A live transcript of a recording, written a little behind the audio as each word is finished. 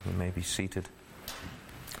You may be seated.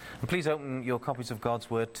 And please open your copies of God's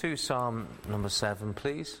Word to Psalm number 7,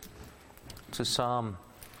 please. To Psalm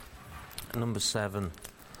number 7.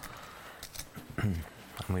 And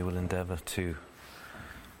we will endeavour to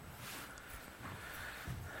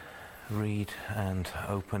read and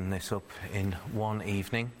open this up in one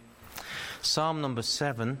evening. Psalm number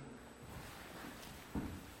 7,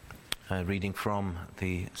 reading from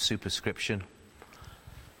the superscription,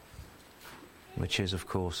 which is, of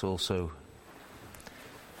course, also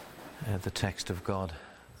the text of God.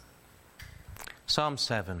 Psalm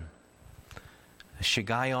 7, a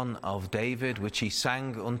Shiggaion of David, which he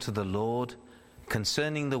sang unto the Lord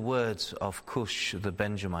concerning the words of Cush the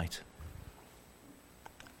Benjamite.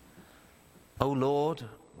 O Lord,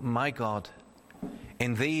 my God,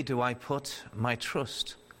 in thee do I put my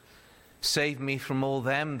trust. Save me from all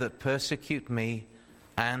them that persecute me,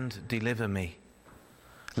 and deliver me.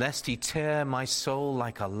 Lest he tear my soul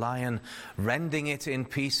like a lion, rending it in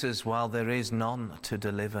pieces while there is none to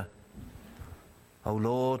deliver. O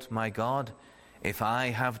Lord, my God, if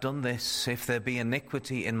I have done this, if there be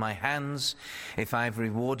iniquity in my hands, if I have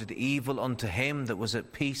rewarded evil unto him that was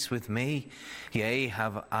at peace with me, yea,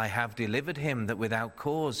 I have delivered him that without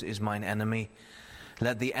cause is mine enemy.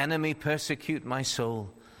 Let the enemy persecute my soul,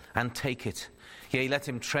 and take it. Yea, let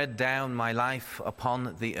him tread down my life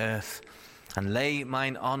upon the earth, and lay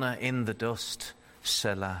mine honour in the dust.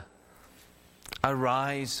 Selah.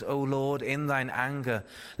 Arise, O Lord, in thine anger.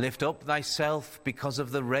 Lift up thyself because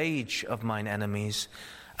of the rage of mine enemies,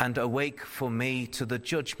 and awake for me to the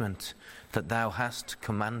judgment that thou hast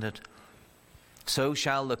commanded. So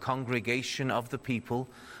shall the congregation of the people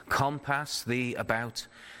compass thee about.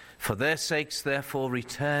 For their sakes, therefore,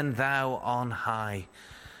 return thou on high.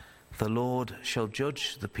 The Lord shall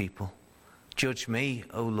judge the people. Judge me,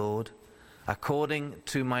 O Lord, according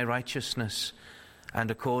to my righteousness, and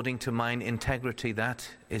according to mine integrity that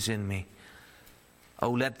is in me. O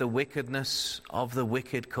let the wickedness of the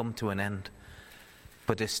wicked come to an end,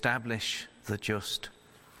 but establish the just.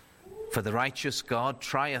 For the righteous God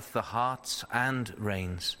trieth the hearts and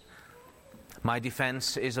reins. My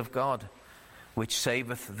defence is of God, which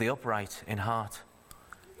saveth the upright in heart.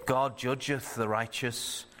 God judgeth the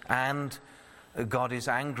righteous, and God is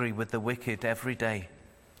angry with the wicked every day.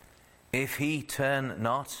 If he turn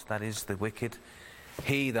not, that is the wicked,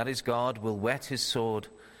 he, that is God, will whet his sword.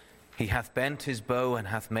 He hath bent his bow and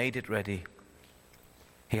hath made it ready.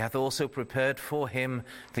 He hath also prepared for him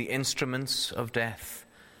the instruments of death.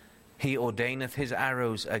 He ordaineth his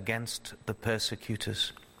arrows against the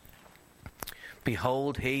persecutors.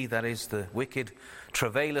 Behold, he, that is the wicked,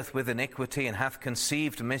 travaileth with iniquity, and hath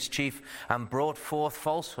conceived mischief, and brought forth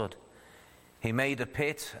falsehood. He made a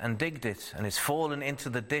pit and digged it, and is fallen into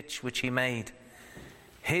the ditch which he made.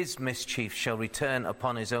 His mischief shall return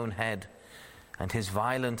upon his own head, and his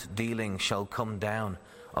violent dealing shall come down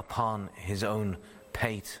upon his own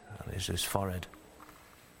pate, that is his forehead.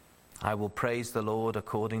 I will praise the Lord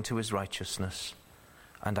according to his righteousness,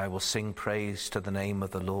 and I will sing praise to the name of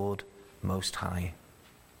the Lord Most High.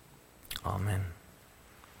 Amen.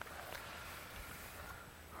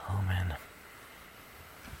 Amen.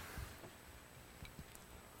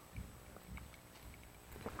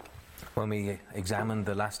 When we examined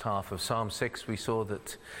the last half of Psalm 6, we saw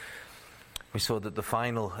that the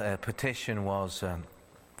final petition was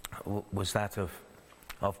that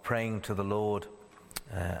of praying to the Lord,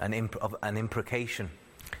 an imprecation,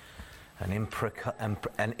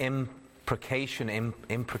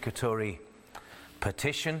 imprecatory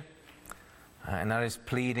petition, and that is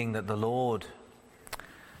pleading that the Lord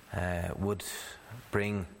would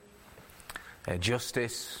bring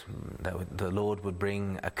justice, that the Lord would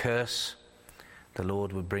bring a curse, the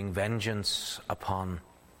Lord would bring vengeance upon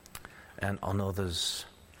and on others.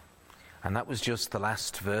 And that was just the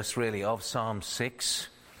last verse really of Psalm 6.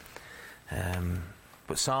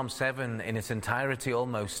 But Psalm 7 in its entirety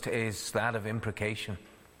almost is that of imprecation,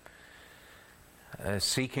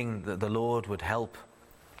 seeking that the Lord would help.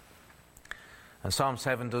 And Psalm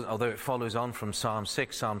 7, although it follows on from Psalm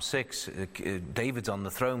 6, David's on the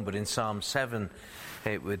throne, but in Psalm 7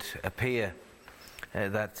 it would appear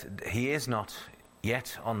that he is not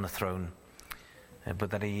yet on the throne, but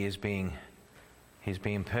that he's being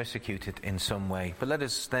persecuted in some way. But let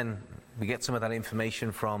us then, we get some of that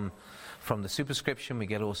information from the superscription. We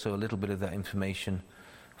get also a little bit of that information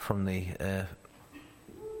from the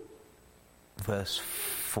verse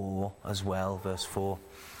 4 as well, verse 4.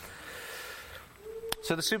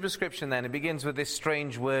 So the superscription then, it begins with this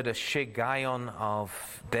strange word, a Shiggaion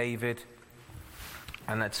of David.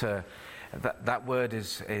 And that word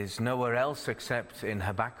is nowhere else except in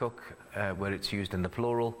Habakkuk where it's used in the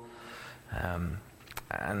plural.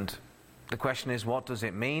 And the question is, what does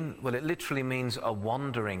it mean? Well, it literally means a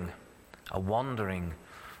wandering.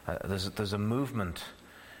 There's a movement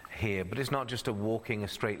here, but it's not just a walking a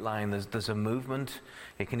straight line. There's a movement.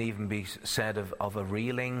 It can even be said of a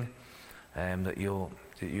reeling, that you're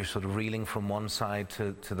sort of reeling from one side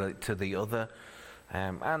to the other.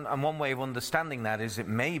 And one way of understanding that is, it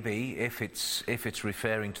may be, if it's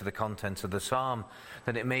referring to the contents of the psalm,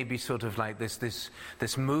 that it may be sort of like this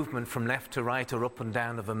movement from left to right or up and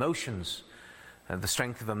down of emotions, the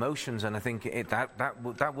strength of emotions. And I think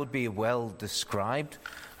that would be well described.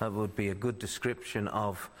 That would be a good description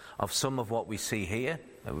of some of what we see here.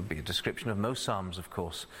 That would be a description of most psalms, of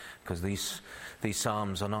course, because these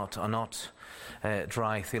psalms are not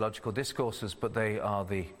dry theological discourses, but they are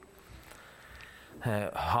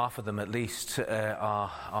half of them at least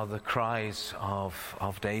are the cries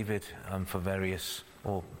of David, for various,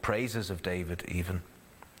 or praises of David even.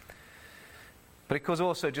 But it could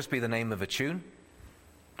also just be the name of a tune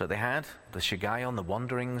that they had, the Shiggaion, the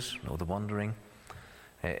Wanderings, or the Wandering.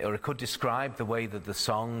 Or it could describe the way that the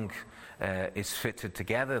song is fitted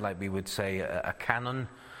together, like we would say a canon.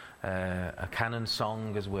 A canon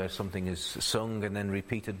song is where something is sung and then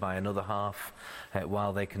repeated by another half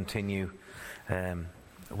while they continue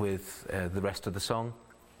with the rest of the song.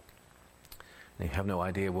 If you have no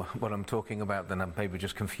idea what I'm talking about, then I've maybe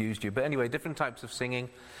just confused you. But anyway, different types of singing,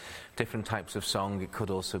 different types of song, it could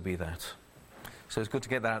also be that. So it's good to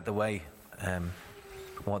get that out of the way,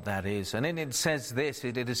 what that is. And then it says this,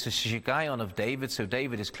 it is a Shiggaion of David, so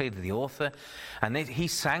David is clearly the author, and he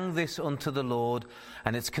sang this unto the Lord,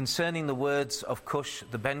 and it's concerning the words of Cush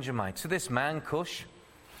the Benjamite. So this man, Cush,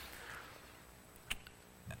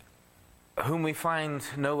 whom we find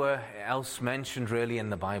nowhere else mentioned really in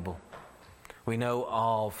the Bible. We know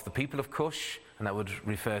of the people of Cush, and that would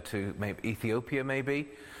refer to maybe Ethiopia maybe,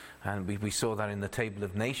 and we saw that in the Table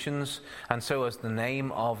of Nations, and so as the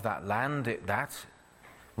name of that land, that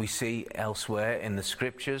we see elsewhere in the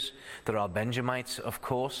scriptures. There are Benjamites, of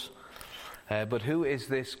course, but who is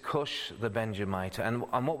this Cush the Benjamite? And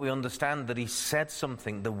what we understand, that he said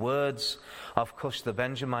something, the words of Cush the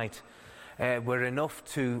Benjamite were enough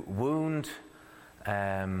to wound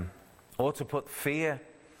or to put fear,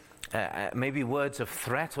 maybe words of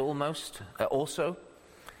threat almost, also,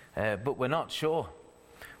 but we're not sure.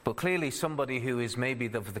 But clearly somebody who is maybe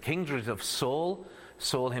of the kindred of Saul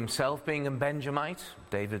himself being a Benjamite,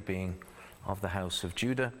 David being of the house of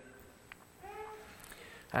Judah.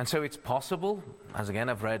 And so it's possible, as again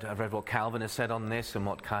I've read what Calvin has said on this and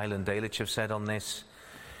what Kyle and Delitzsch have said on this.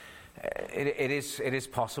 It is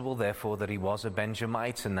possible, therefore, that he was a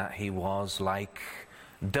Benjamite and that he was like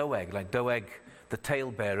Doeg, the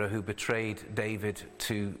talebearer who betrayed David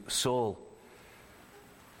to Saul.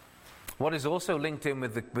 What is also linked in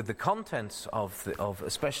with the contents of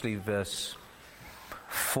especially verse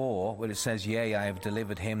 4, where it says, "Yea, I have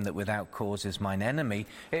delivered him that without cause is mine enemy,"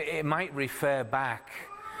 it might refer back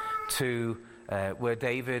to where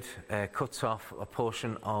David cuts off a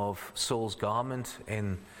portion of Saul's garment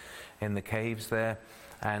in the caves there,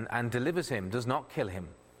 and delivers him, does not kill him.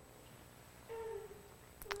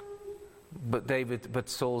 But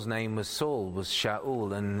Saul's name was Saul, was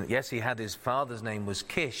Shaul, and yes, he had his father's name was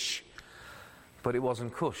Kish, but it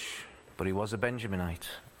wasn't Cush, but he was a Benjamite.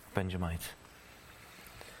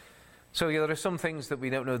 So there are some things that we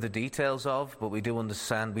don't know the details of, but we do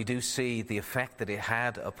understand, we do see the effect that it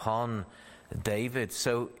had upon David.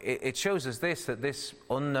 So it shows us that this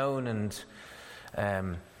unknown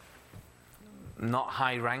and not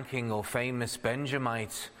high-ranking or famous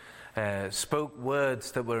Benjamite spoke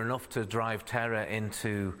words that were enough to drive terror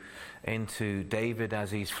into David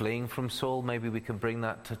as he's fleeing from Saul. Maybe we can bring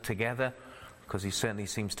that together, because he certainly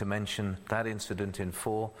seems to mention that incident in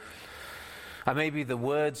 4. And maybe the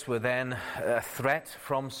words were then a threat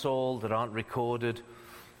from Saul that aren't recorded,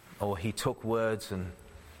 or he took words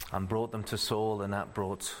and brought them to Saul, and that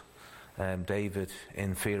brought David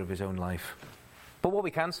in fear of his own life. But what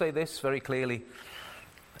we can say this very clearly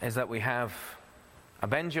is that we have a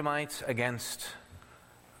Benjamite against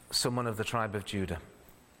someone of the tribe of Judah.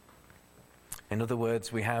 In other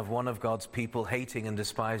words, we have one of God's people hating and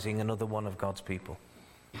despising another one of God's people.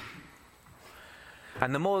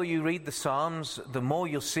 And the more you read the Psalms, the more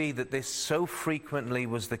you'll see that this so frequently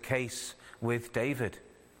was the case with David.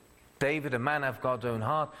 David, a man of God's own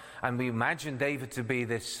heart, and we imagine David to be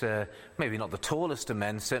this, maybe not the tallest of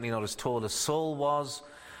men, certainly not as tall as Saul was,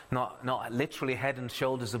 not literally head and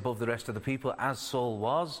shoulders above the rest of the people as Saul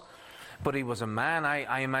was, but he was a man.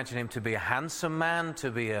 I imagine him to be a handsome man, to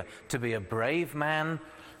be a brave man,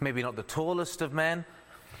 maybe not the tallest of men,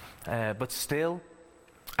 but still,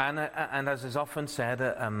 and as is often said,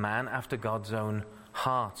 a man after God's own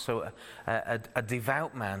heart. So a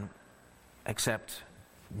devout man, except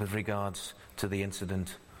with regards to the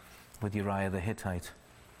incident with Uriah the Hittite.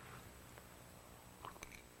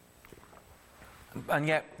 And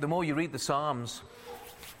yet, the more you read the Psalms,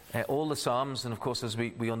 all the Psalms, and of course as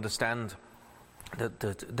we understand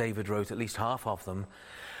that David wrote at least half of them,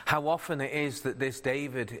 how often it is that this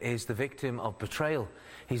David is the victim of betrayal.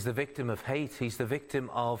 He's the victim of hate. He's the victim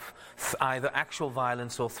of either actual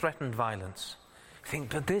violence or threatened violence. Think,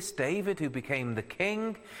 but this David who became the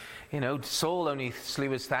king, Saul only slew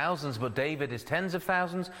his thousands, but David is tens of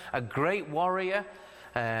thousands, a great warrior,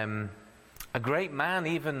 a great man.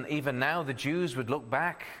 Even now the Jews would look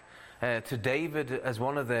back to David as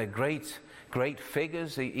one of their great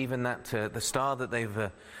figures, even that the star that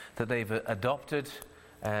they've adopted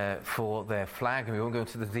for their flag. And we won't go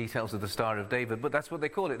into the details of the Star of David, but that's what they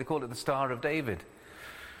call it. They call it the Star of David.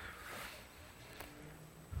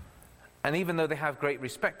 And even though they have great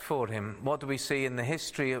respect for him, what do we see in the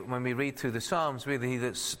history when we read through the Psalms? Really,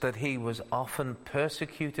 that he was often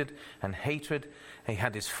persecuted and hated. He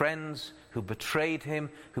had his friends who betrayed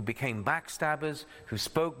him, who became backstabbers, who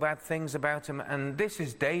spoke bad things about him. And this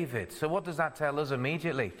is David. So what does that tell us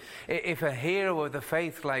immediately? If a hero of the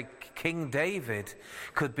faith like King David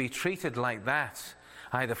could be treated like that,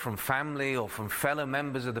 either from family or from fellow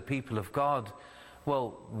members of the people of God,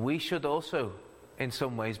 well, we should also in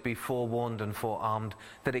some ways be forewarned and forearmed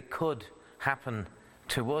that it could happen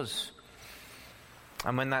to us.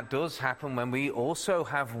 And when that does happen, when we also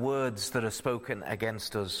have words that are spoken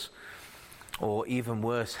against us, or even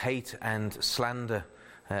worse, hate and slander,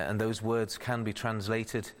 and those words can be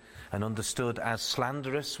translated and understood as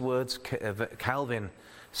slanderous words. Calvin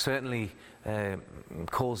certainly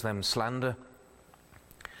calls them slander.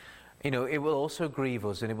 It will also grieve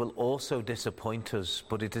us and it will also disappoint us,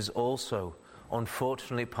 but it is also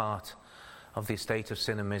unfortunately part of the state of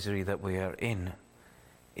sin and misery that we are in,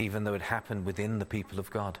 even though it happened within the people of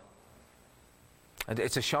God. And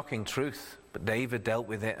it's a shocking truth, but David dealt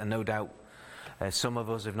with it, and no doubt some of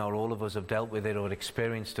us, if not all of us, have dealt with it or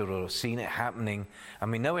experienced it or seen it happening,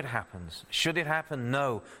 and we know it happens. Should it happen?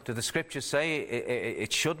 No. Do the scriptures say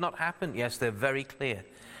it should not happen? Yes, they're very clear.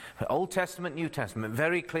 Old Testament, New Testament,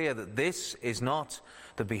 very clear that this is not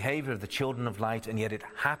the behavior of the children of light, and yet it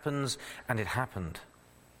happens, and it happened.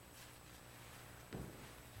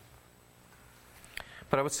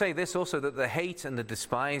 But I would say this also, that the hate and the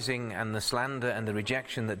despising and the slander and the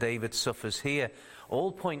rejection that David suffers here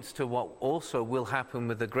all points to what also will happen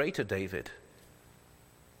with the greater David.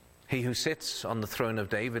 He who sits on the throne of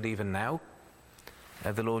David even now,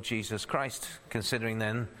 the Lord Jesus Christ, considering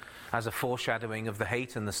then as a foreshadowing of the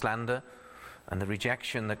hate and the slander and the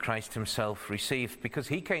rejection that Christ himself received, because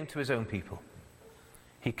he came to his own people.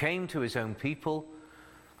 He came to his own people,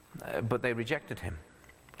 but they rejected him.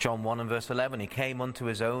 John 1 and verse 11, he came unto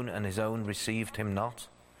his own, and his own received him not.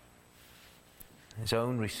 His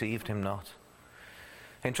own received him not.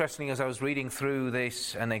 Interesting, as I was reading through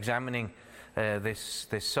this and examining this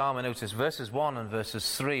psalm, I noticed verses 1 and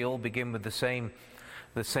verses 3 all begin with the same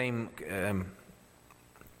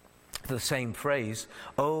phrase,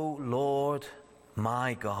 O Lord,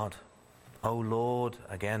 my God. O Lord,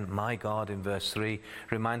 again, my God in verse 3,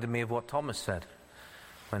 reminded me of what Thomas said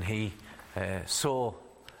when he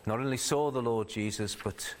not only saw the Lord Jesus,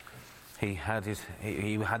 but he had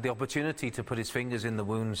the opportunity to put his fingers in the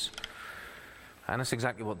wounds. And that's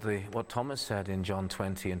exactly what Thomas said in John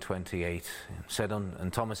 20 and 28.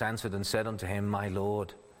 And Thomas answered and said unto him, My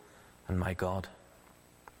Lord and my God.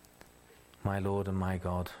 My Lord and my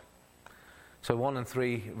God. So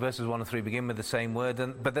verses 1 and 3 begin with the same word,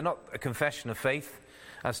 but they're not a confession of faith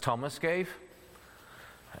as Thomas gave,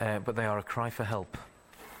 but they are a cry for help,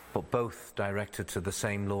 but both directed to the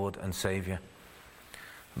same Lord and Saviour.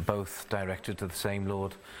 Both directed to the same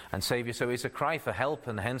Lord and Saviour. So it's a cry for help,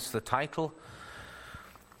 and hence the title,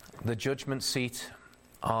 The Judgment Seat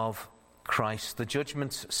of Christ. The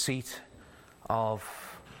Judgment Seat of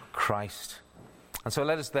Christ. And so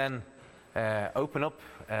let us then open up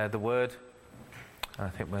the Word. I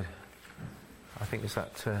think is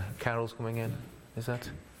that Carol's coming in? Is that?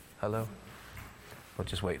 Hello? We'll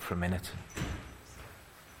just wait for a minute.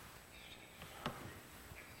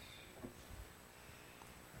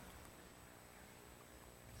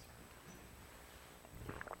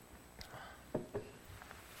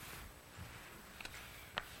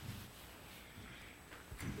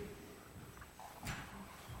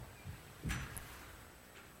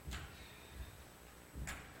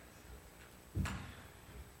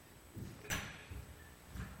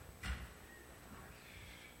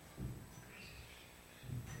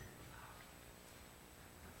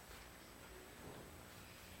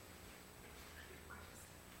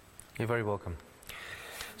 You're very welcome.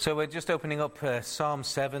 So we're just opening up Psalm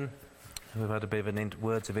 7. We've had a bit of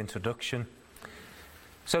words of introduction.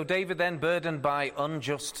 So David then, burdened by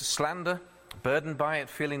unjust slander, burdened by it,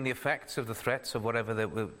 feeling the effects of the threats of whatever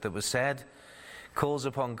that was said, calls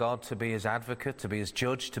upon God to be his advocate, to be his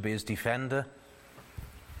judge, to be his defender.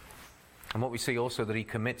 And what we see also, that he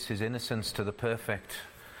commits his innocence to the perfect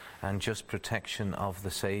and just protection of the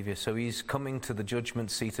Saviour. So he's coming to the judgment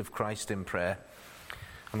seat of Christ in prayer.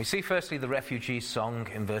 And we see firstly the refugee's song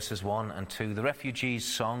in verses 1 and 2. The refugee's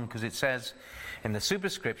song, because it says in the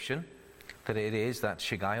superscription that it is that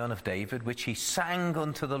Shiggaion of David, which he sang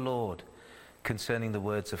unto the Lord concerning the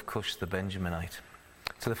words of Cush the Benjaminite.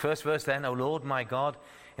 So the first verse then, O Lord my God,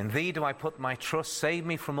 in thee do I put my trust. Save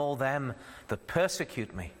me from all them that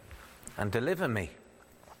persecute me, and deliver me.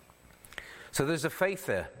 So there's a faith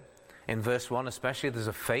there. In verse 1 especially, there's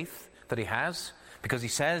a faith that he has, because he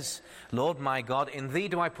says, Lord my God, in thee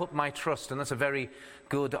do I put my trust. And that's a very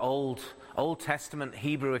good Old Testament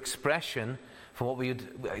Hebrew expression for what we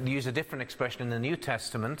would use a different expression in the New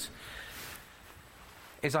Testament,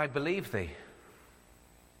 is I believe thee.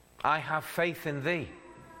 I have faith in thee.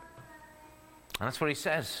 And that's what he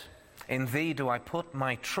says. In thee do I put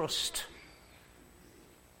my trust.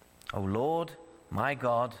 O Lord, my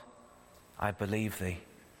God, I believe thee.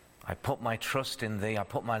 I put my trust in thee. I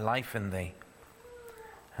put my life in thee.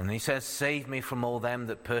 And he says, save me from all them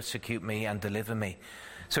that persecute me and deliver me.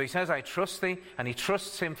 So he says, I trust thee, and he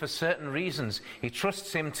trusts him for certain reasons. He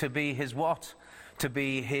trusts him to be his what? To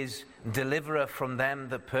be his deliverer from them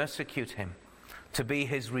that persecute him. To be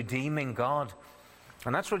his redeeming God.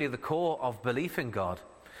 And that's really the core of belief in God.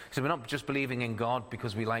 So we're not just believing in God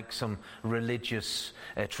because we like some religious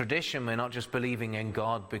tradition. We're not just believing in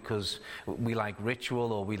God because we like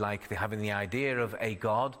ritual or we like having the idea of a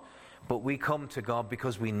God. But we come to God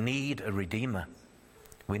because we need a Redeemer.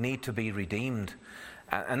 We need to be redeemed.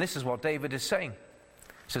 And this is what David is saying.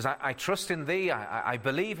 He says, I trust in thee, I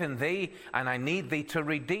believe in thee, and I need thee to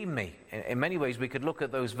redeem me. In many ways we could look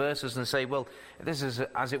at those verses and say, well, this is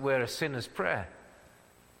as it were a sinner's prayer.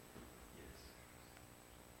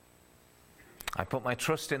 I put my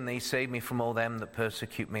trust in thee, save me from all them that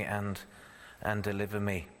persecute me and deliver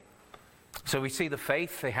me. So we see the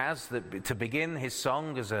faith he has to begin his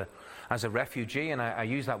song as a refugee, and I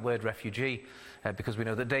use that word refugee because we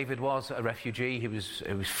know that David was a refugee. He was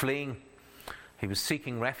fleeing. He was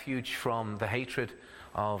seeking refuge from the hatred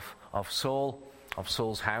of Saul, of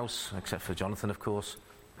Saul's house, except for Jonathan, of course,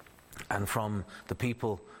 and from the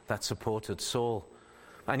people that supported Saul.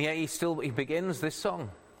 And yet he begins this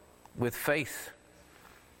song with faith,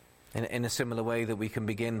 in a similar way that we can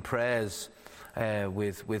begin prayers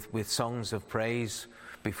with songs of praise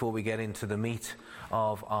before we get into the meat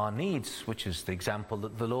of our needs, which is the example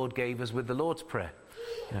that the Lord gave us with the Lord's Prayer.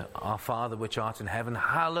 Our Father which art in heaven,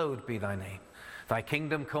 hallowed be thy name. Thy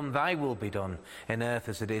kingdom come, thy will be done, in earth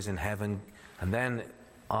as it is in heaven. And then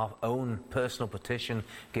our own personal petition,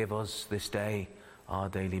 give us this day our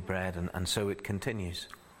daily bread. And so it continues.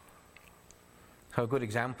 So a good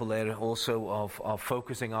example there also of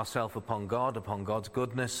focusing ourselves upon God, upon God's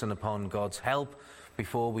goodness and upon God's help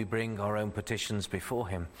before we bring our own petitions before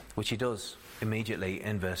him, which he does immediately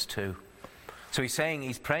in verse 2. So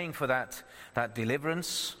he's praying for that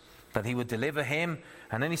deliverance, that he would deliver him.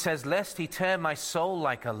 And then he says, lest he tear my soul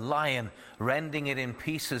like a lion, rending it in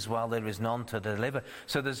pieces while there is none to deliver.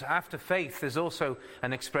 So there's, after faith, there's also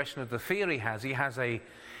an expression of the fear he has. He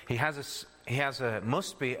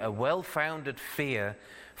must be a well-founded fear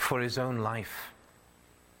for his own life.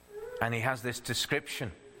 And he has this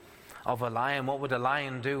description of a lion. What would a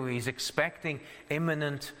lion do? He's expecting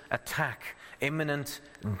imminent attack, imminent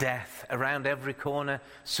death. Around every corner,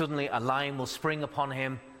 suddenly a lion will spring upon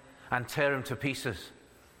him and tear him to pieces.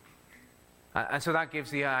 And so that gives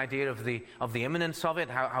the idea of the imminence of it,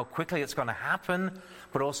 how quickly it's going to happen,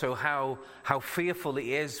 but also how fearful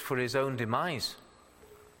he is for his own demise.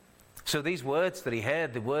 So these words that he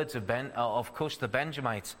heard, the words of Cush the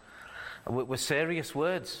Benjamite, were serious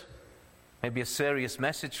words. Maybe a serious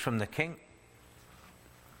message from the king.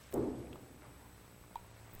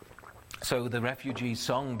 So the refugee's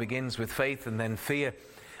song begins with faith and then fear.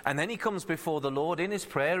 And then he comes before the Lord in his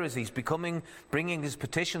prayer as he's bringing his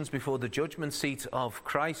petitions before the judgment seat of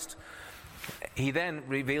Christ. He then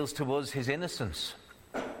reveals to us his innocence.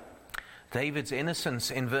 David's innocence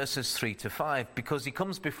in verses 3 to 5, because he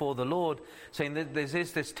comes before the Lord saying that there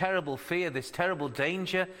is this terrible fear, this terrible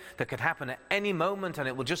danger that could happen at any moment, and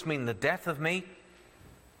it will just mean the death of me.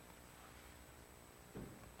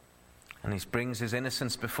 And he brings his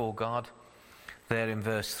innocence before God there in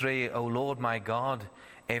verse 3. O Lord my God,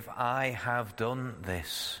 if I have done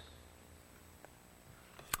this.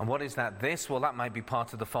 And what is that this? Well, that might be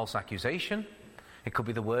part of the false accusation. It could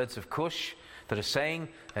be the words of Cush that are saying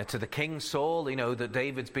to the king Saul, that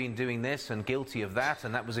David's been doing this and guilty of that,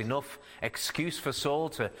 and that was enough excuse for Saul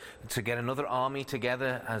to get another army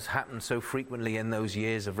together, as happened so frequently in those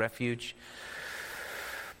years of refuge.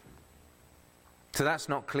 So that's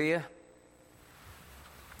not clear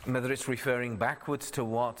whether it's referring backwards to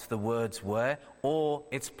what the words were, or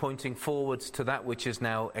it's pointing forwards to that which is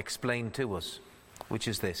now explained to us, which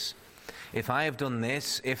is this: if I have done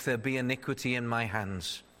this, if there be iniquity in my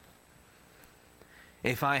hands,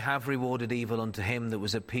 if I have rewarded evil unto him that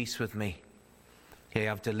was at peace with me, yea, I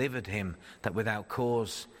have delivered him that without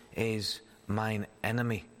cause is mine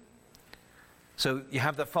enemy. So you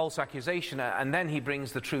have the false accusation, and then he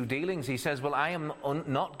brings the true dealings. He says, well, I am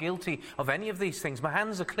not guilty of any of these things. My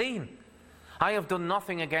hands are clean. I have done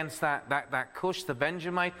nothing against that Cush, the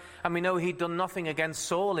Benjamite. And we know he'd done nothing against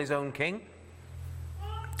Saul, his own king.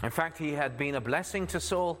 In fact, he had been a blessing to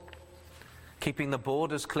Saul, keeping the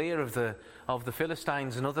borders clear of the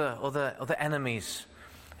Philistines and other enemies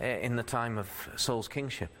in the time of Saul's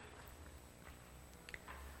kingship.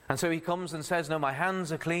 And so he comes and says, no, my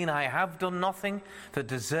hands are clean. I have done nothing that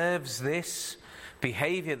deserves this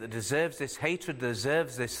behavior, that deserves this hatred,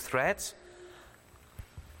 deserves this threat.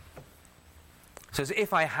 Says,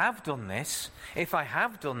 if I have done this,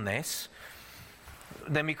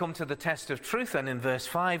 then we come to the test of truth, and in verse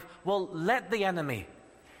 5, well, let the enemy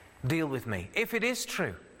deal with me, if it is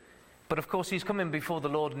true. But of course, he's coming before the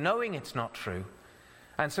Lord knowing it's not true.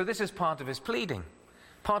 And so this is part of his pleading.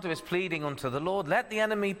 Part of his pleading unto the Lord: let the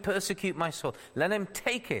enemy persecute my soul. Let him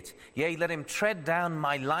take it. Yea, let him tread down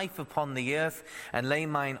my life upon the earth and lay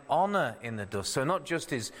mine honor in the dust. So not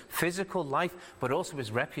just his physical life, but also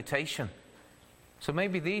his reputation. So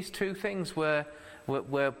maybe these two things were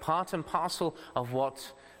part and parcel of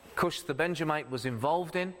what Cush the Benjamite was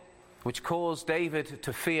involved in, which caused David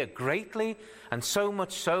to fear greatly, and so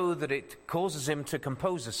much so that it causes him to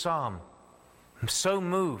compose a psalm. I'm so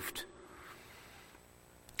moved.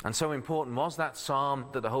 And so important was that psalm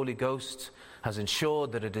that the Holy Ghost has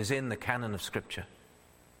ensured that it is in the canon of Scripture.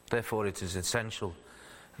 Therefore, it is essential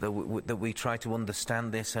that we try to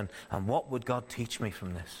understand this, and what would God teach me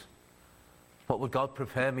from this? What would God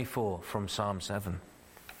prepare me for from Psalm 7?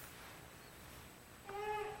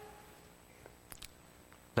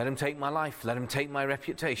 Let him take my life. Let him take my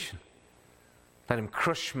reputation. Let him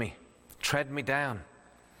crush me, tread me down.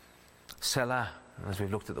 Selah, as we've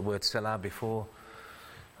looked at the word Selah before.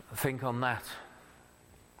 Think on that.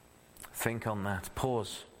 Think on that.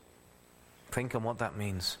 Pause. Think on what that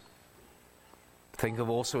means. Think of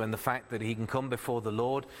also in the fact that he can come before the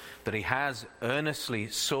Lord, that he has earnestly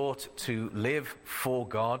sought to live for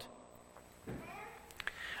God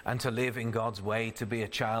and to live in God's way, to be a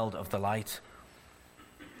child of the light,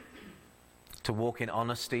 to walk in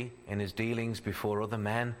honesty in his dealings before other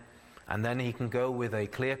men, and then he can go with a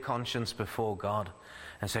clear conscience before God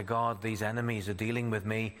and say, God, these enemies are dealing with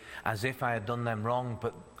me as if I had done them wrong,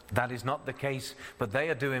 but that is not the case. But they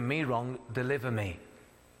are doing me wrong. Deliver me.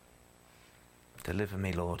 Deliver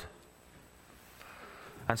me, Lord.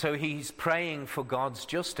 And so he's praying for God's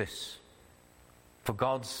justice, for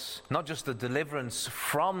God's, not just the deliverance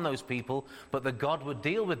from those people, but that God would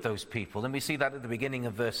deal with those people. And we see that at the beginning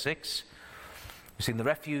of verse 6. We've seen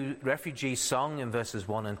the refugee song in verses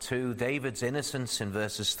 1 and 2, David's innocence in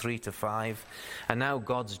verses 3 to 5, and now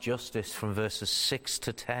God's justice from verses 6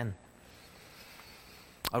 to 10.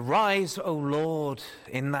 Arise, O Lord,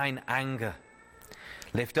 in thine anger.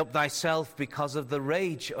 Lift up thyself because of the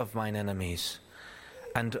rage of mine enemies,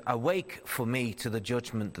 and awake for me to the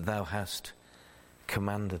judgment that thou hast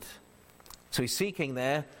commanded. So he's seeking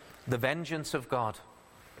there the vengeance of God.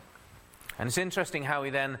 And it's interesting how he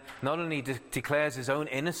then not only declares his own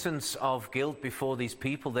innocence of guilt before these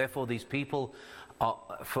people, therefore these people are,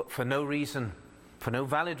 for no reason, for no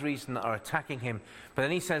valid reason, are attacking him, but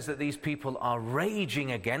then he says that these people are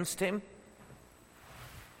raging against him,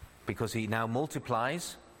 because he now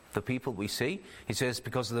multiplies the people we see. He says,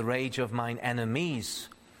 because of the rage of mine enemies.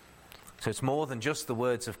 So it's more than just the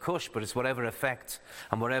words of Cush, but it's whatever effect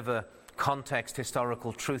and whatever context,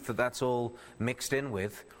 historical truth that's all mixed in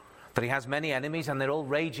with. That he has many enemies and they're all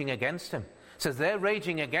raging against him. It says, they're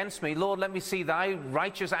raging against me. Lord, let me see thy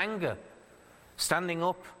righteous anger standing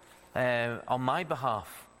up on my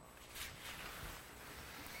behalf.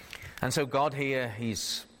 And so God here,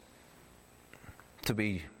 he's to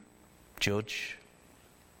be judge,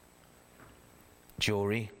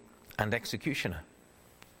 jury, and executioner,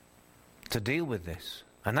 to deal with this.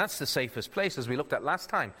 And that's the safest place, as we looked at last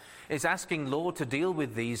time. Is asking Lord to deal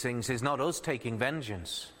with these things is not us taking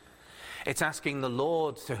vengeance. It's asking the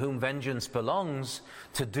Lord, to whom vengeance belongs,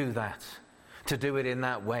 to do that, to do it in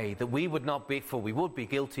that way, that we would not be, for we would be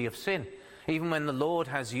guilty of sin. Even when the Lord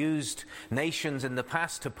has used nations in the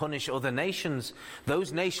past to punish other nations,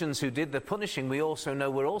 those nations who did the punishing, we also know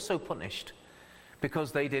were also punished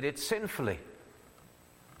because they did it sinfully.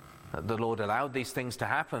 The Lord allowed these things to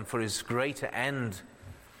happen for his greater end.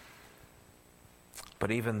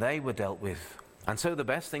 But even they were dealt with. And so the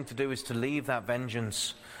best thing to do is to leave that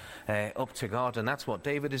vengeance up to God. And that's what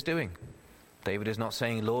David is doing. David is not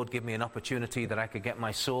saying, Lord, give me an opportunity that I could get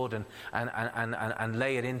my sword and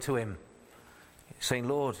lay it into him. He's saying,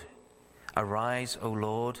 Lord, arise, O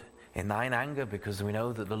Lord, in thine anger, because we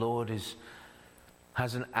know that the Lord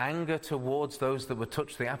has an anger towards those that would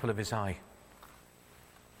touch the apple of his eye.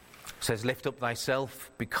 It says, lift up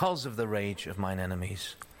thyself because of the rage of mine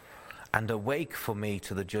enemies, and awake for me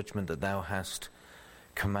to the judgment that thou hast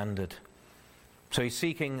commanded. So he's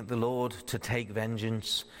seeking the Lord to take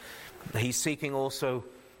vengeance. He's seeking also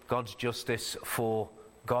God's justice for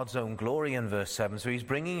God's own glory in verse 7. So he's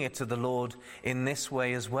bringing it to the Lord in this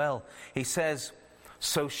way as well. He says,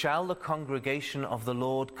 so shall the congregation of the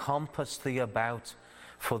Lord compass thee about.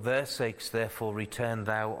 For their sakes, therefore, return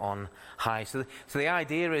thou on high. So the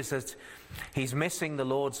idea is that he's missing the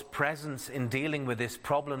Lord's presence in dealing with this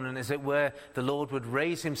problem. And as it were, the Lord would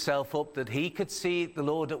raise himself up, that he could see the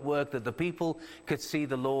Lord at work, that the people could see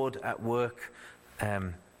the Lord at work.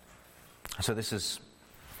 So this is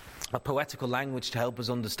a poetical language to help us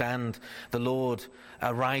understand the Lord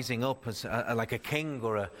rising up as like a king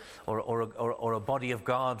or a body of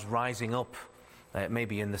guards rising up,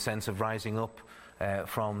 maybe in the sense of rising up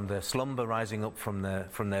from the slumber, rising up from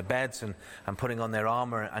their beds and putting on their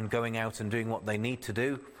armor and going out and doing what they need to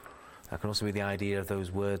do. That can also be the idea of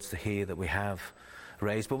those words to hear that we have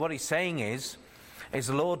raised. But what he's saying is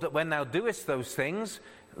Lord, that when thou doest those things,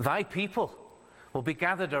 thy people will be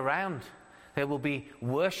gathered around. They will be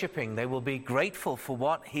worshipping. They will be grateful for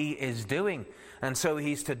what he is doing. And so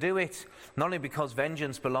he's to do it not only because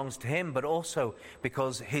vengeance belongs to him, but also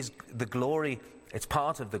because the glory, it's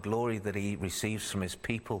part of the glory that he receives from his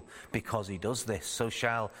people because he does this. So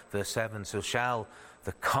shall, verse 7, so shall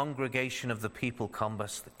the congregation of the people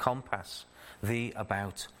compass thee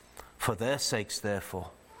about. For their sakes,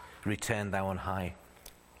 therefore, return thou on high.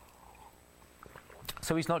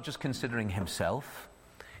 So he's not just considering himself.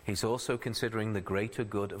 He's also considering the greater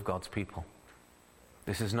good of God's people.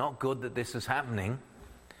 This is not good that this is happening.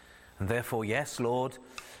 And therefore, yes, Lord,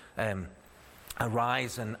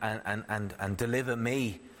 arise and deliver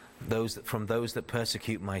me from those that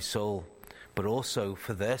persecute my soul. But also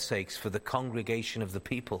for their sakes, for the congregation of the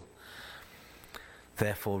people.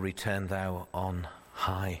 Therefore, return thou on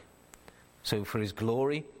high. So for his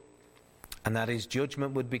glory, and that his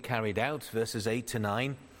judgment would be carried out, verses 8 to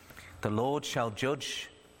 9, the Lord shall judge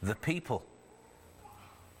the people.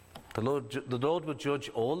 The Lord will judge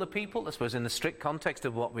all the people. I suppose in the strict context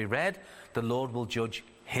of what we read, the Lord will judge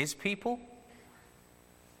his people.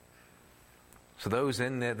 So those there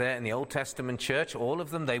in the Old Testament church, all of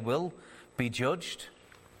them, they will be judged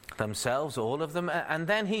themselves, all of them. And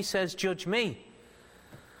then he says, judge me,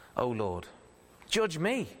 O Lord. Judge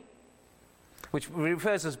me. Which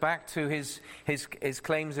refers us back to his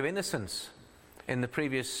claims of innocence in the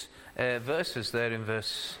previous verses there in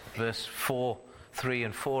verse 4, 3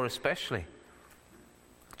 and 4 especially.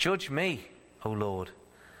 Judge me, O Lord,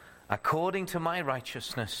 according to my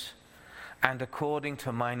righteousness and according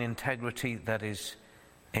to mine integrity that is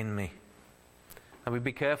in me. And we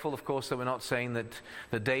be careful, of course, that we're not saying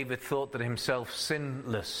that David thought that himself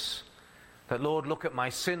sinless. That, Lord, look at my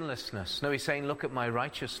sinlessness. No, he's saying, look at my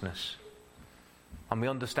righteousness. And we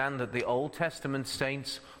understand that the Old Testament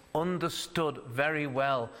saints understood very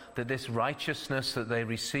well that this righteousness that they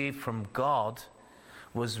received from God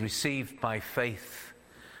was received by faith.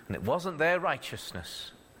 And it wasn't their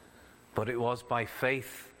righteousness, but it was by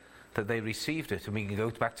faith that they received it. And we can go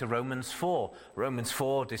back to Romans 4. Romans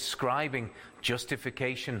 4 describing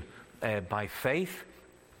justification by faith,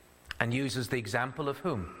 and uses the example of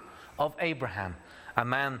whom? Of Abraham, a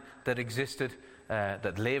man that existed,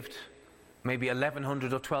 that lived maybe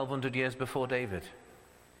 1100 or 1200 years before David,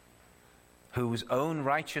 whose own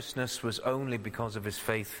righteousness was only because of his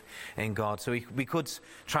faith in God. So we could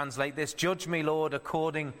translate this, judge me, Lord,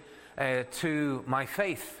 according to my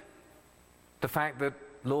faith. The fact that,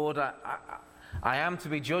 Lord, I am to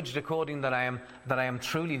be judged according that I am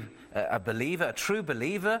truly a believer, a true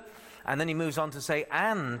believer. And then he moves on to say,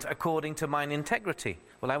 and according to mine integrity.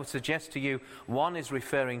 Well, I would suggest to you, one is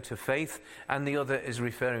referring to faith and the other is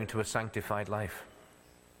referring to a sanctified life.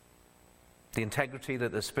 The integrity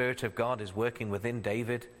that the Spirit of God is working within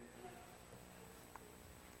David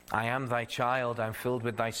I am thy child, I am filled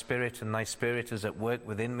with thy Spirit, and thy Spirit is at work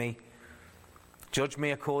within me. Judge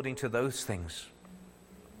me according to those things.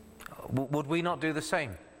 Would we not do the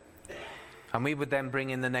same? And we would then bring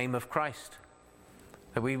in the name of Christ.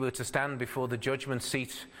 That we were to stand before the judgment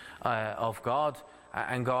seat of God,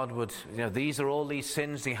 and God would, these are all these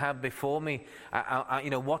sins you have before me.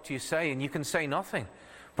 What do you say? And you can say nothing.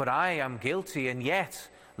 But I am guilty, and yet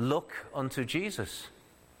look unto Jesus.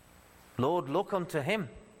 Lord, look unto him.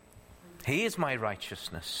 He is my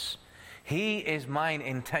righteousness. He is mine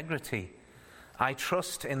integrity. I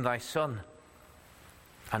trust in thy Son.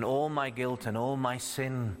 And all my guilt and all my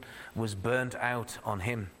sin was burnt out on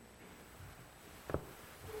him.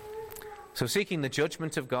 So seeking the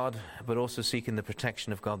judgment of God, but also seeking the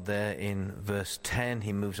protection of God there in verse 10,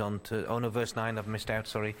 he moves on to, verse 9, I've missed out,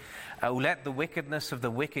 sorry. Let the wickedness of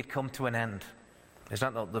the wicked come to an end. Is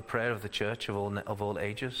that not the prayer of the church of all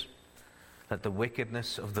ages? Let the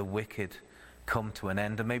wickedness of the wicked come to an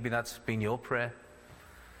end. And maybe that's been your prayer.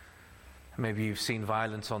 Maybe you've seen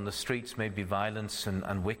violence on the streets. Maybe violence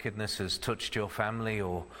and wickedness has touched your family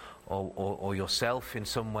or yourself in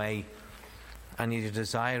some way. And your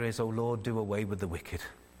desire is, oh Lord, do away with the wicked.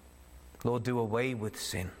 Lord, do away with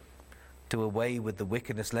sin. Do away with the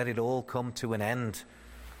wickedness. Let it all come to an end.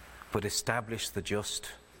 But establish the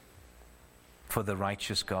just. For the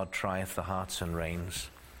righteous God trieth the hearts and reins.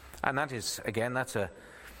 And that is, again, that's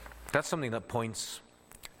something that points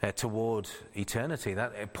toward eternity.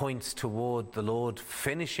 That it points toward the Lord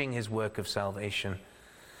finishing his work of salvation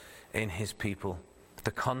in his people.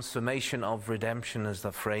 The consummation of redemption, as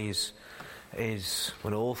the phrase is,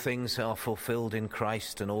 when all things are fulfilled in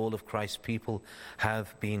Christ and all of Christ's people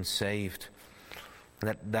have been saved.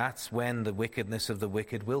 That's when the wickedness of the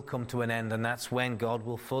wicked will come to an end, and that's when God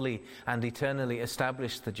will fully and eternally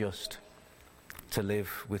establish the just to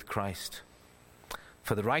live with Christ.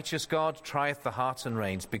 For the righteous God trieth the hearts and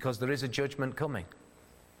reins, because there is a judgment coming.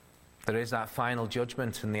 There is that final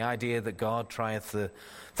judgment, and the idea that God trieth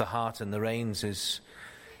the heart and the reins is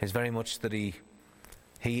very much that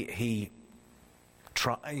he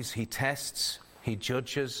tries, he tests, he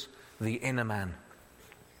judges the inner man.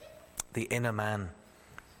 The inner man.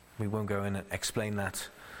 We won't go in and explain that,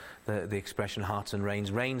 the expression hearts and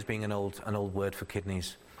reins. Reins being an old word for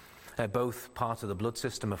kidneys. Both part of the blood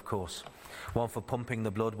system, of course. One for pumping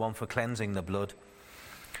the blood, one for cleansing the blood.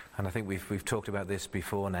 And I think we've talked about this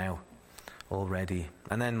before now already.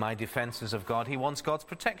 And then my defenses of God. He wants God's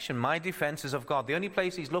protection. My defenses of God. The only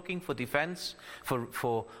place he's looking for defense,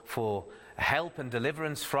 for help and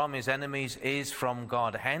deliverance from his enemies is from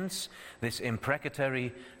God. Hence, this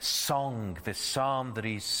imprecatory song, this psalm that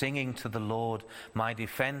he's singing to the Lord. My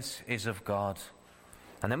defense is of God.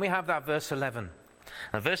 And then we have that verse 11.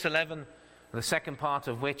 Now, verse 11, the second part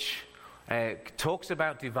of which talks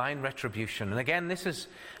about divine retribution. And again, this is,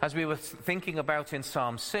 as we were thinking about in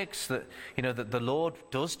Psalm 6, that that the Lord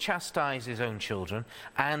does chastise his own children,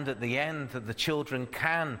 and at the end that the children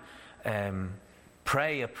can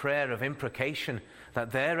pray a prayer of imprecation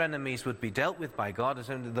that their enemies would be dealt with by God, as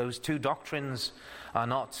those two doctrines are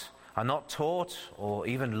not taught or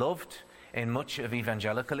even loved in much of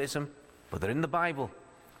evangelicalism, but they're in the Bible.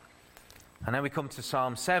 And then we come to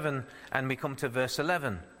Psalm 7 and we come to verse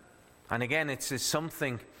 11. And again, it's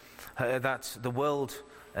something that the world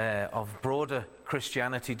of broader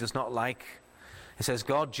Christianity does not like. It says,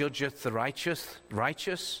 God judgeth the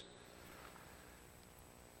righteous,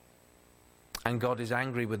 and God is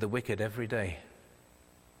angry with the wicked every day.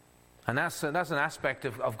 And that's an aspect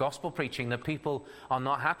of gospel preaching that people are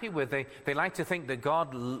not happy with. They like to think that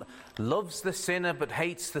God loves the sinner but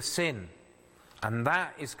hates the sin. And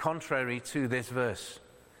that is contrary to this verse.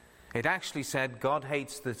 It actually said God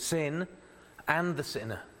hates the sin and the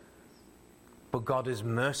sinner. But God is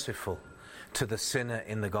merciful to the sinner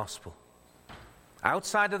in the gospel.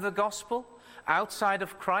 Outside of the gospel, outside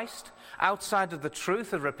of Christ, outside of the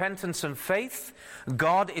truth of repentance and faith,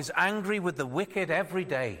 God is angry with the wicked every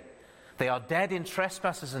day. They are dead in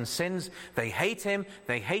trespasses and sins. They hate him.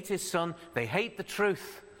 They hate his Son. They hate the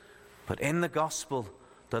truth. But in the gospel,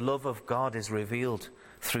 the love of God is revealed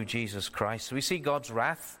through Jesus Christ. So we see God's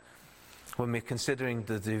wrath when we're considering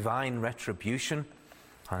the divine retribution.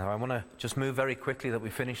 And I want to just move very quickly that we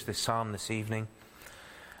finish this psalm this evening.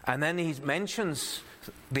 And then he mentions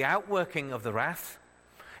the outworking of the wrath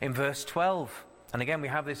in verse 12. And again, we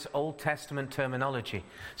have this Old Testament terminology.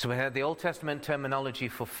 So we have the Old Testament terminology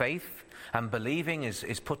for faith and believing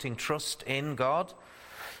is putting trust in God.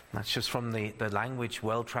 That's just from the language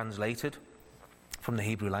well translated from the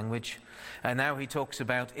Hebrew language. And now he talks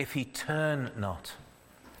about if he turn not.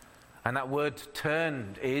 And that word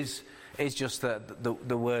turn is just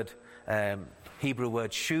the word, Hebrew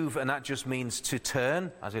word shuv, and that just means to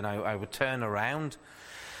turn, as in I would turn around.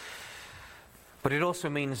 But it also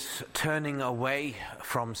means turning away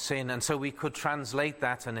from sin. And so we could translate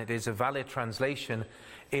that, and it is a valid translation.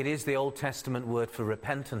 It is the Old Testament word for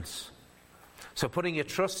repentance. So putting your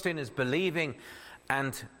trust in is believing,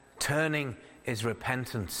 and turning is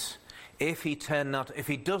repentance. If he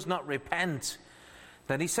does not repent,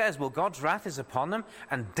 then he says, well, God's wrath is upon him,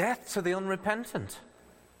 and death to the unrepentant.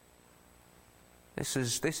 This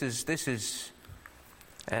is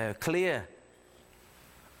clear,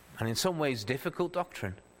 and in some ways difficult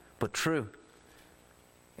doctrine, but true.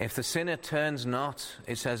 If the sinner turns not,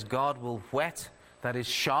 it says God will whet, that is,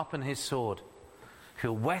 sharpen his sword.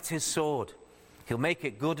 He'll whet his sword. He'll make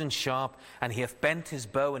it good and sharp, and he hath bent his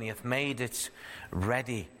bow, and he hath made it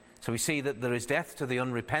ready. So we see that there is death to the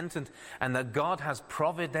unrepentant, and that God has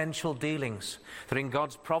providential dealings. That in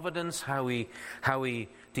God's providence, how he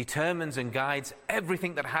determines and guides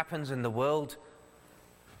everything that happens in the world,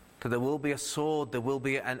 that there will be a sword, there will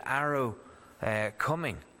be an arrow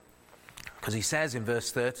coming. Because he says in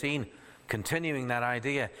verse 13, continuing that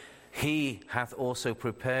idea, he hath also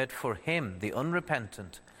prepared for him, the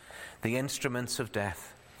unrepentant, the instruments of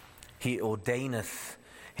death. He ordaineth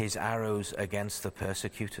his arrows against the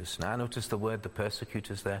persecutors. Now notice the word, the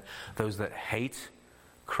persecutors there, those that hate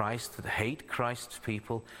Christ, that hate Christ's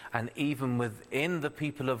people, and even within the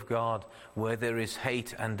people of God where there is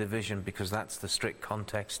hate and division, because that's the strict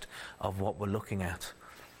context of what we're looking at.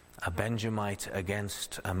 A Benjamite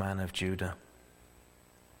against a man of Judah.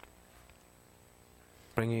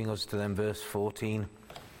 Bringing us to then verse 14,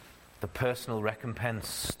 the personal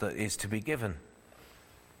recompense that is to be given.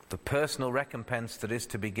 The personal recompense that is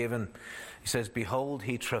to be given. He says, behold,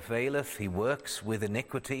 he travaileth, he works with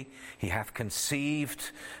iniquity, he hath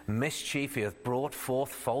conceived mischief, he hath brought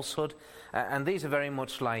forth falsehood. And these are very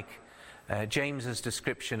much like James's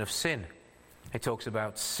description of sin. He talks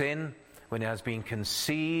about sin when it has been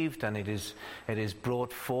conceived and it is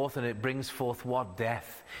brought forth, and it brings forth what?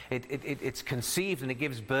 Death. It's conceived and it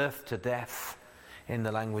gives birth to death in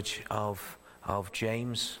the language of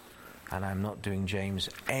James. And I'm not doing James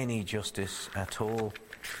any justice at all.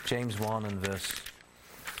 James 1 and verse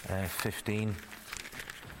 15.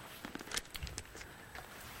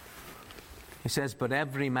 He says, but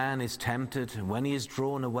every man is tempted when he is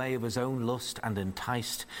drawn away of his own lust and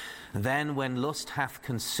enticed. Then when lust hath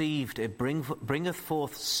conceived, it bringeth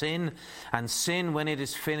forth sin, and sin, when it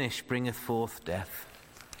is finished, bringeth forth death.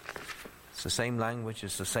 It's the same language,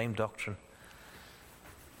 it's the same doctrine.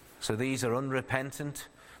 So these are unrepentant.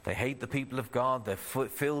 They hate the people of God. They're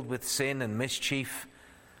filled with sin and mischief.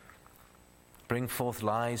 Bring forth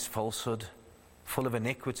lies, falsehood, full of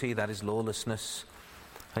iniquity, that is lawlessness.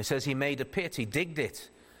 And he says he made a pit, he digged it.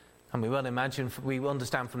 And we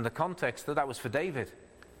understand from the context that was for David.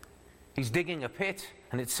 He's digging a pit,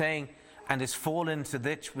 and it's saying, and is fallen into the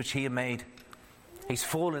ditch which he had made. He's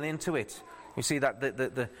fallen into it. You see that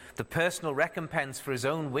the personal recompense for his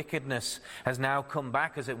own wickedness has now come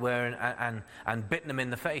back, as it were, and bitten him in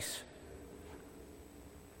the face.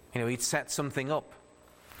 He'd set something up,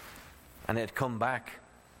 and it had come back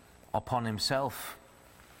upon himself.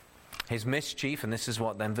 His mischief, and this is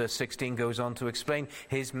what then verse 16 goes on to explain,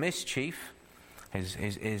 his mischief,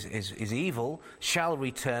 his evil, shall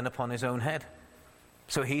return upon his own head.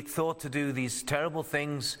 So he thought to do these terrible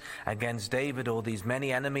things against David, or these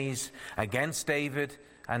many enemies against David,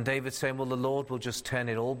 and David saying, well, the Lord will just turn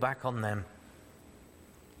it all back on them.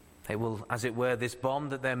 It will, as it were, this bomb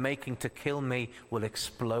that they're making to kill me will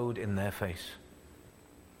explode in their face.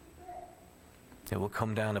 It will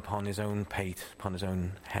come down upon his own pate, upon his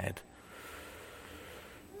own head.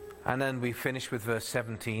 And then we finish with verse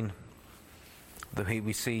 17.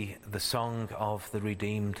 We see the song of the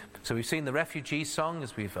redeemed. So we've seen the refugee song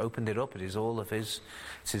as we've opened it up. It is all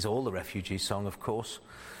the refugee song, of course.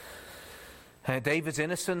 David's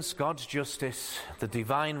innocence, God's justice, the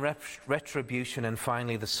divine retribution, and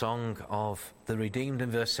finally the song of the redeemed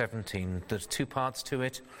in verse 17. There's two parts to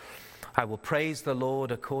it. I will praise the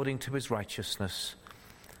Lord according to his righteousness,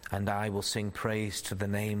 and I will sing praise to the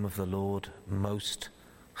name of the Lord Most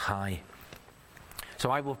High. So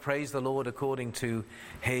I will praise the Lord according to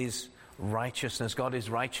his righteousness. God is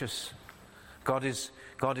righteous. God is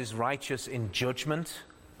righteous in judgment,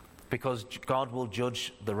 because God will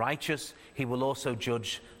judge the righteous. He will also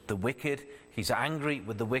judge the wicked. He's angry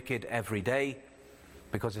with the wicked every day,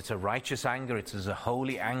 because it's a righteous anger. It is a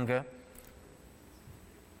holy anger.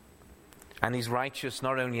 And he's righteous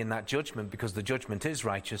not only in that judgment, because the judgment is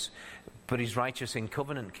righteous, but he's righteous in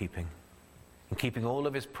covenant keeping. in keeping all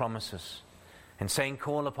of his promises, in saying,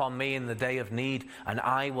 call upon me in the day of need, and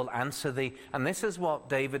I will answer thee. And this is what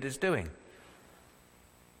David is doing.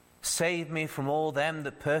 Save me from all them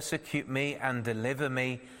that persecute me and deliver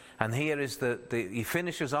me. And here is he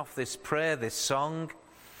finishes off this prayer, this song,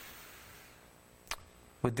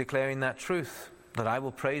 with declaring that truth, that I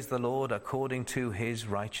will praise the Lord according to his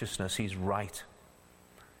righteousness. He's right.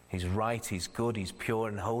 He's right, he's good, he's pure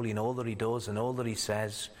and holy in all that he does and all that he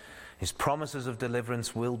says. His promises of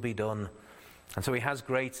deliverance will be done. And so he has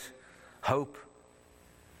great hope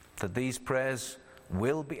that these prayers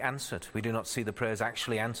will be answered. We do not see the prayers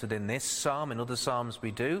actually answered in this psalm. In other psalms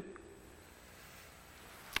we do.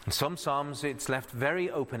 In some psalms it's left very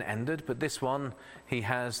open-ended, but this one he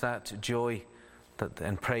has that joy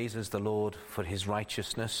and praises the Lord for his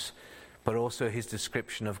righteousness, but also his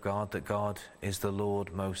description of God, that God is the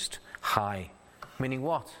Lord Most High. Meaning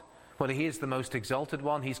what? Well, he is the most exalted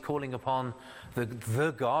one. He's calling upon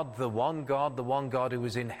the God, the one God who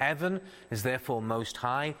is in heaven, is therefore most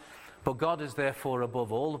high. But God is therefore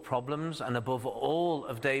above all the problems and above all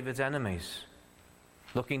of David's enemies,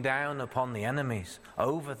 looking down upon the enemies,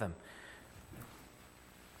 over them,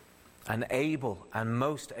 and able and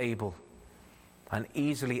most able and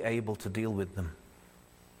easily able to deal with them.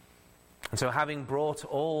 And so having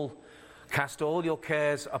cast all your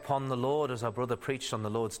cares upon the Lord, as our brother preached on the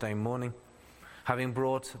Lord's Day morning, having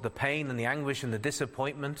brought the pain and the anguish and the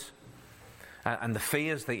disappointment and the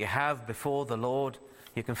fears that you have before the Lord,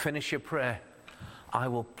 you can finish your prayer. I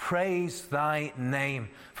will praise thy name,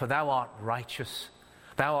 for thou art righteous.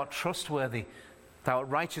 Thou art trustworthy. Thou art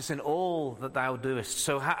righteous in all that thou doest.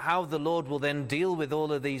 So how the Lord will then deal with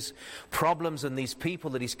all of these problems and these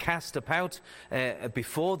people that he's cast about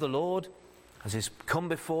before the Lord, as he's come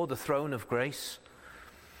before the throne of grace.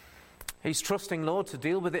 He's trusting, Lord, to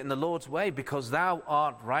deal with it in the Lord's way, because thou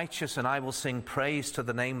art righteous, and I will sing praise to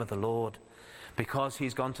the name of the Lord, because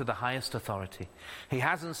he's gone to the highest authority. He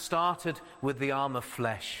hasn't started with the arm of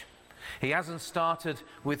flesh. He hasn't started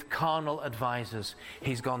with carnal advisors.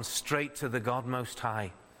 He's gone straight to the God Most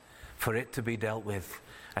High for it to be dealt with.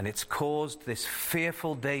 And it's caused this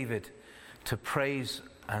fearful David to praise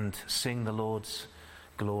and sing the Lord's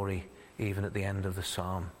glory even at the end of the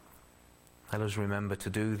psalm. Let us remember to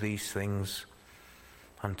do these things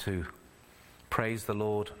and to praise the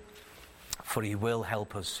Lord, for he will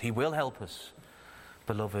help us. He will help us,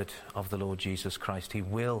 beloved of the Lord Jesus Christ. He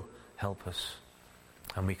will help us,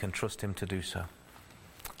 and we can trust him to do so.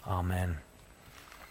 Amen.